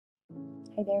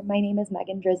Hi there, my name is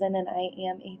Drizin and I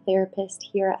am a therapist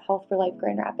here at Health for Life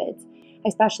Grand Rapids. I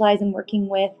specialize in working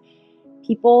with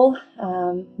people,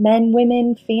 men,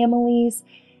 women, families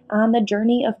on the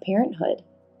journey of parenthood.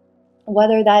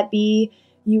 Whether that be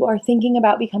you are thinking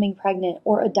about becoming pregnant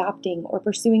or adopting or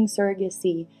pursuing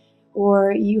surrogacy,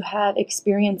 or you have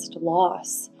experienced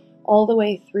loss all the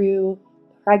way through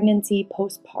pregnancy,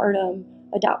 postpartum,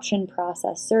 adoption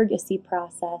process, surrogacy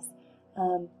process,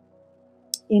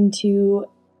 into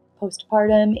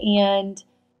postpartum and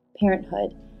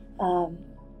parenthood.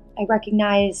 I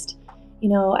recognized,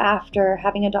 after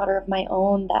having a daughter of my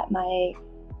own, that my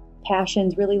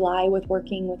passions really lie with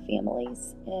working with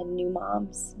families and new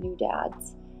moms, new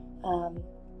dads.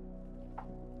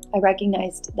 I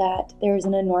recognized that there's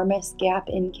an enormous gap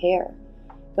in care,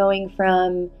 going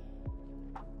from,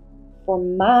 for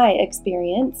my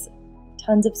experience,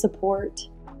 tons of support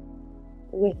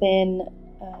within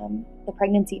the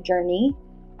pregnancy journey,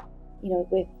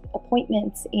 with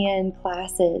appointments and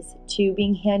classes, to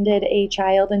being handed a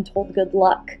child and told good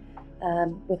luck,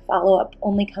 with follow-up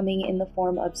only coming in the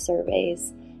form of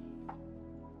surveys.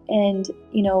 And,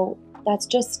 that's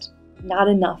just not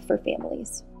enough for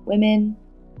families. Women,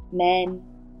 men,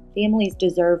 families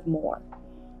deserve more.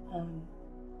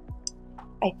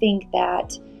 I think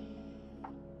that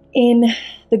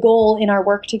the goal in our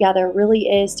work together really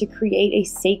is to create a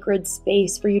sacred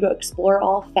space for you to explore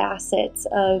all facets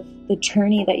of the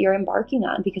journey that you're embarking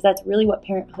on, because that's really what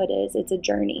parenthood is. It's a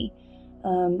journey.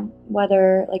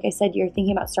 Whether, like I said, you're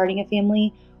thinking about starting a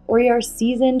family or you're a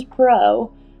seasoned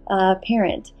pro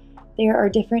parent, there are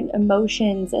different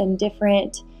emotions and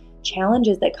different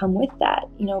challenges that come with that.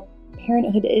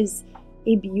 Parenthood is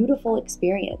a beautiful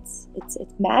experience. It's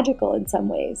magical in some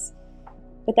ways,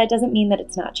 but that doesn't mean that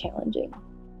it's not challenging.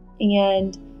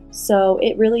 And so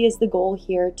it really is the goal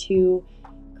here to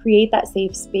create that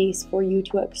safe space for you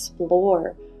to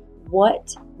explore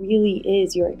what really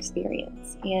is your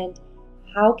experience and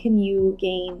how can you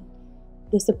gain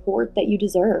the support that you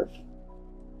deserve.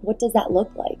 What does that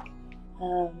look like?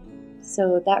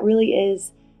 So that really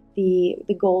is the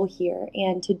goal here.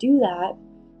 And to do that,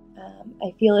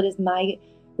 I feel it is my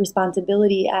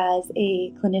responsibility as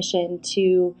a clinician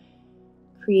to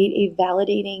create a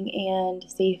validating and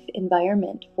safe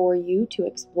environment for you to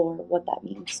explore what that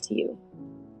means to you.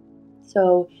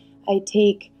 So I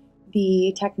take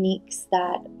the techniques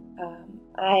that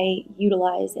I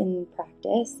utilize in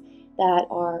practice that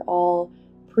are all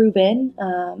proven.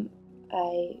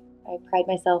 I pride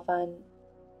myself on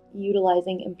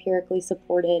utilizing empirically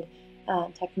supported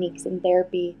techniques in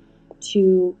therapy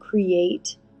to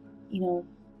create,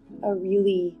 a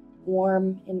really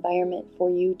warm environment for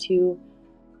you to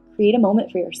create a moment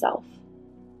for yourself.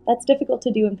 That's difficult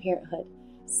to do in parenthood.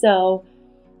 So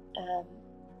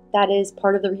that is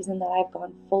part of the reason that I've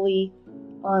gone fully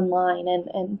online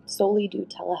and solely do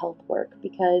telehealth work,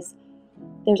 because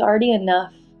there's already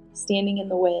enough standing in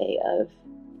the way of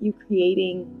you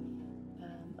creating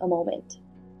a moment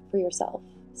for yourself,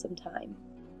 some time.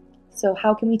 So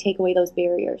how can we take away those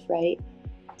barriers, right?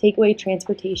 Take away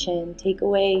transportation, take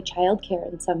away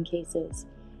childcare in some cases,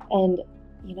 and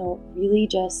really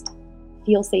just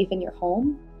feel safe in your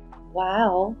home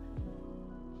while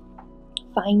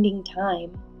finding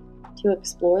time to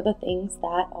explore the things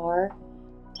that are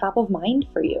top of mind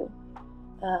for you.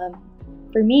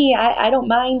 For me, I don't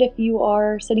mind if you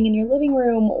are sitting in your living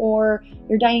room or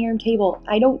your dining room table.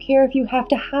 I don't care if you have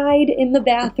to hide in the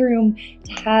bathroom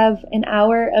to have an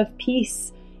hour of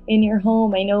peace in your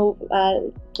home. I know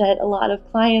that a lot of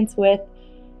clients with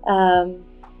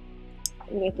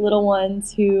little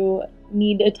ones who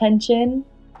need attention,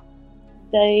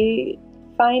 they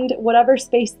find whatever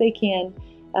space they can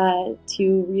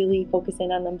to really focus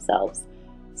in on themselves.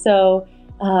 So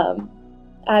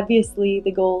obviously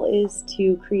the goal is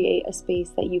to create a space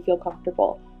that you feel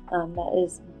comfortable. That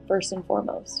is first and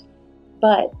foremost.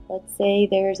 But let's say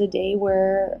there's a day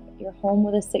where you're home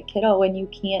with a sick kiddo and you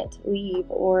can't leave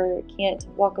or can't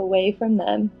walk away from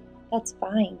them. That's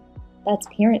fine. That's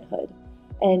parenthood.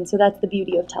 And so that's the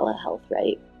beauty of telehealth,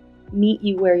 right? Meet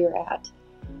you where you're at.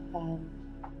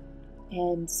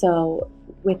 And so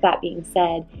with that being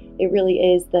said, it really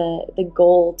is the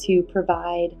goal to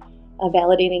provide a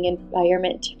validating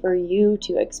environment for you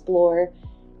to explore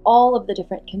all of the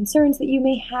different concerns that you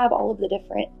may have, all of the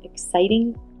different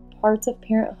exciting parts of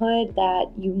parenthood that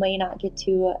you may not get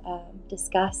to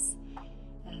discuss,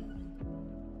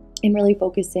 and really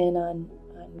focus in on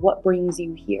what brings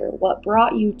you here, what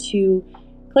brought you to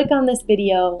click on this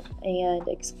video and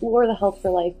explore the Health for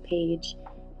Life page,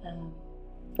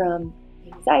 from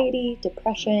anxiety,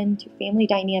 depression, to family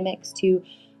dynamics, to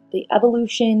the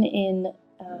evolution in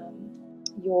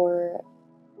your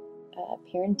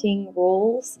parenting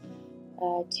roles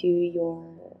to your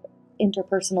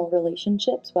interpersonal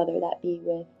relationships, whether that be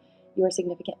with your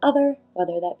significant other,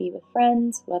 whether that be with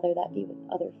friends, whether that be with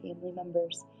other family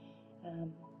members.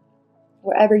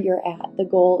 Wherever you're at, the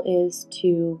goal is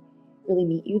to really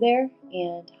meet you there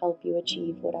and help you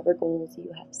achieve whatever goals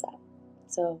you have set.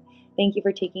 So thank you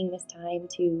for taking this time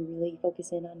to really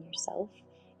focus in on yourself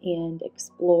and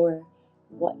explore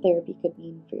what therapy could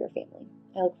mean for your family.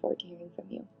 I look forward to hearing from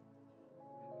you.